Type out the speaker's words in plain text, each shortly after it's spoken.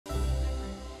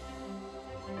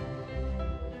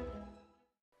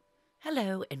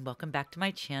Hello and welcome back to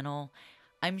my channel.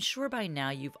 I'm sure by now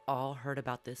you've all heard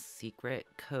about this secret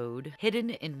code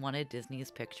hidden in one of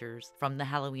Disney's pictures from the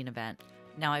Halloween event.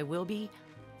 Now I will be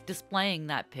displaying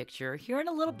that picture here in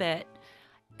a little bit,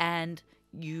 and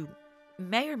you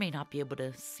may or may not be able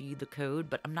to see the code,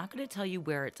 but I'm not going to tell you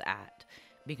where it's at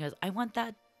because I want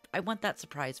that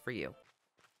surprise for you.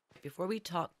 Before we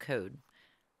talk code,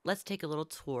 let's take a little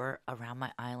tour around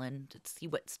my island to see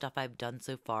what stuff I've done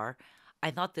so far. I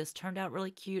thought this turned out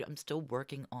really cute. I'm still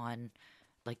working on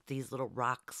like these little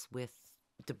rocks with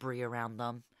debris around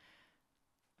them.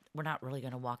 We're not really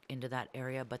going to walk into that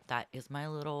area, but that is my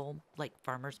little like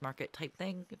farmer's market type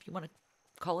thing, if you want to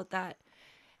call it that.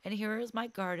 And here is my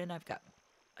garden. I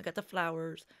got the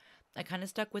flowers. I kind of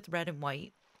stuck with red and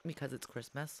white because it's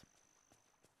Christmas.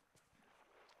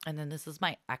 And then this is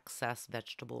my excess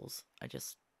vegetables. I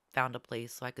just found a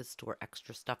place so I could store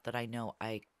extra stuff that I know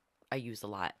I use a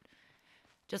lot.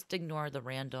 Just ignore the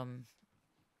random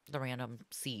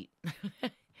seat.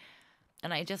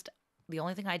 And the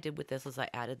only thing I did with this is I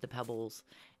added the pebbles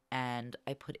and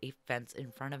I put a fence in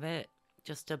front of it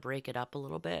just to break it up a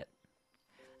little bit.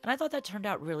 And I thought that turned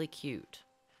out really cute.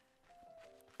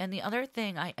 And the other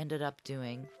thing I ended up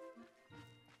doing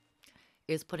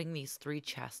is putting these 3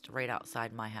 chests right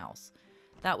outside my house.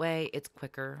 That way it's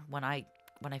quicker. When I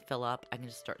fill up, I can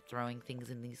just start throwing things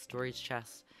in these storage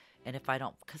chests. And if I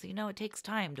don't, because it takes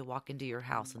time to walk into your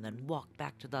house and then walk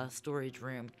back to the storage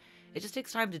room. It just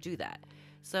takes time to do that.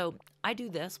 So I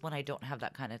do this when I don't have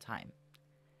that kind of time,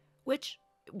 which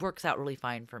works out really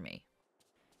fine for me.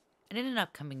 And in an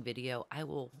upcoming video, I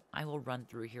will run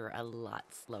through here a lot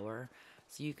slower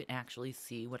so you can actually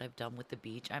see what I've done with the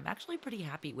beach. I'm actually pretty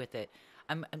happy with it.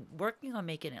 I'm working on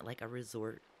making it like a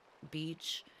resort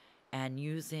beach and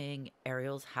using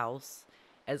Ariel's house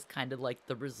as kind of like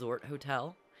the resort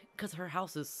hotel. Because her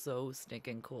house is so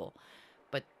stinking cool.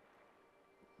 But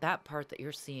that part that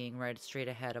you're seeing right straight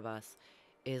ahead of us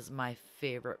is my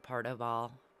favorite part of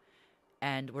all.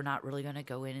 And we're not really going to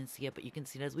go in and see it, but you can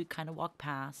see it as we kind of walk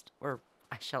past, or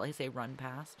shall I say run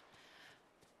past.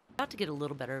 About to get a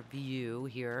little better view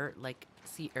here, like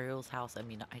see Ariel's house. I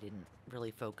mean, I didn't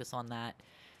really focus on that.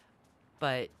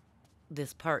 But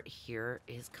this part here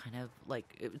is kind of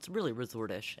like, it's really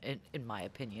resortish in my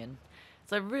opinion.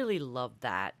 So I really love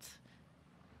that.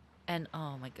 And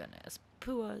oh my goodness,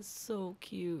 Pua is so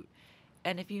cute.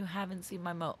 And if you haven't seen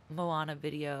my Moana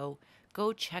video,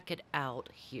 go check it out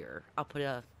here. I'll put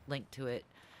a link to it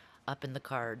up in the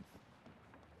card.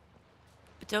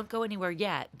 But don't go anywhere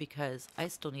yet because I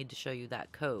still need to show you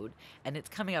that code. And it's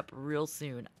coming up real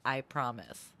soon, I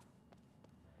promise.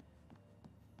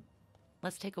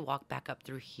 Let's take a walk back up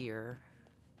through here.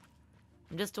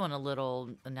 I'm just doing a little,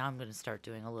 now I'm going to start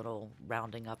doing a little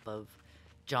rounding up of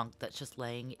junk that's just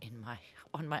laying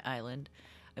on my island.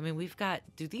 I mean,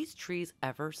 do these trees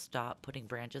ever stop putting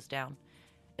branches down?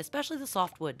 Especially the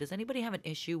softwood. Does anybody have an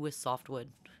issue with softwood?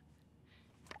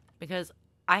 Because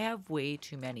I have way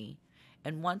too many.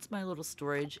 And once my little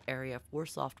storage area for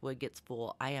softwood gets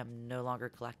full, I am no longer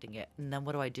collecting it. And then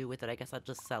what do I do with it? I guess I'll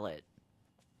just sell it.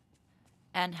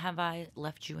 And have I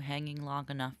left you hanging long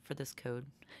enough for this code?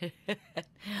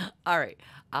 All right,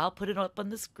 I'll put it up on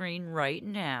the screen right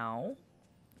now.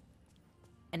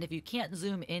 And if you can't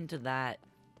zoom into that,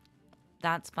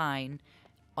 that's fine.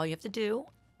 All you have to do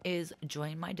is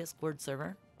join my Discord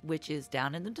server, which is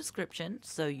down in the description,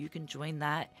 so you can join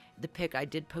that. I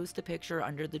did post a picture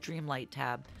under the Dreamlight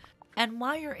tab. And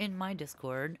while you're in my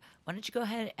Discord, why don't you go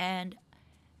ahead and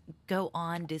go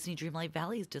on Disney Dreamlight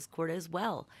Valley's Discord as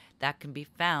well. That can be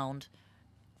found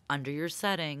under your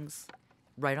settings,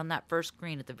 right on that first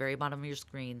screen at the very bottom of your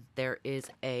screen. There is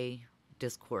a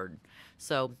Discord.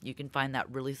 So you can find that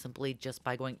really simply just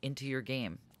by going into your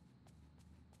game.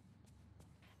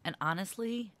 And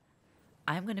honestly,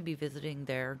 I'm going to be visiting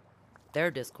their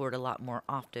Discord a lot more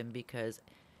often because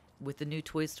with the new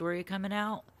Toy Story coming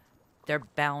out, they're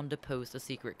bound to post a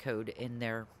secret code in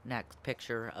their next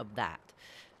picture of that.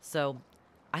 So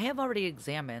I have already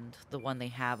examined the one they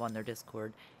have on their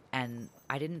Discord, and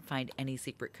I didn't find any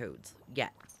secret codes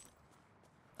yet.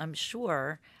 I'm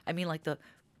sure, I mean, like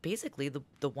basically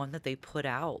the one that they put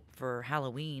out for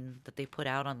Halloween, that they put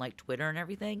out on like Twitter and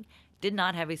everything, did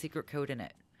not have a secret code in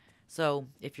it. So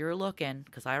if you're looking,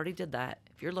 because I already did that,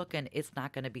 if you're looking, it's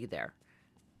not going to be there.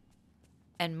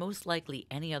 And most likely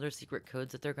any other secret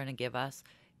codes that they're going to give us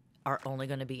are only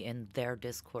going to be in their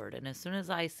Discord. And as soon as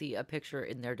I see a picture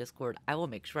in their Discord, I will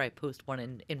make sure I post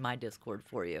one in my Discord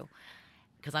for you.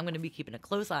 Because I'm going to be keeping a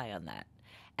close eye on that.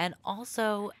 And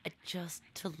also, just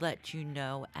to let you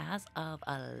know, as of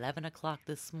 11 o'clock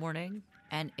this morning,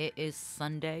 and it is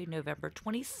Sunday, November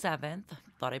 27th.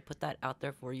 Thought I'd put that out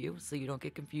there for you so you don't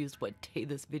get confused what day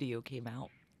this video came out.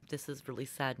 This is really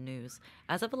sad news.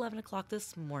 As of 11 o'clock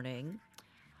this morning,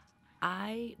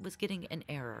 I was getting an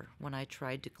error when I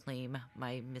tried to claim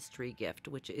my mystery gift,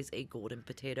 which is a golden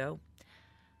potato.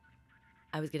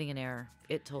 I was getting an error.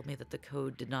 It told me that the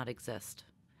code did not exist.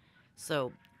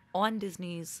 So on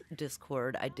Disney's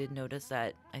Discord, I did notice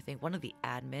that I think one of the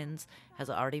admins has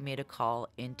already made a call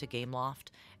into Gameloft,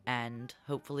 and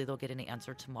hopefully they'll get an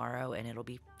answer tomorrow and it'll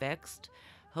be fixed.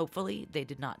 Hopefully they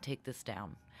did not take this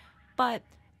down. But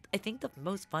I think the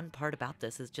most fun part about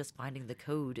this is just finding the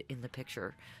code in the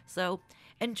picture. So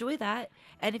enjoy that.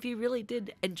 And if you really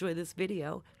did enjoy this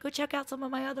video, go check out some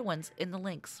of my other ones in the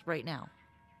links right now.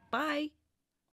 Bye!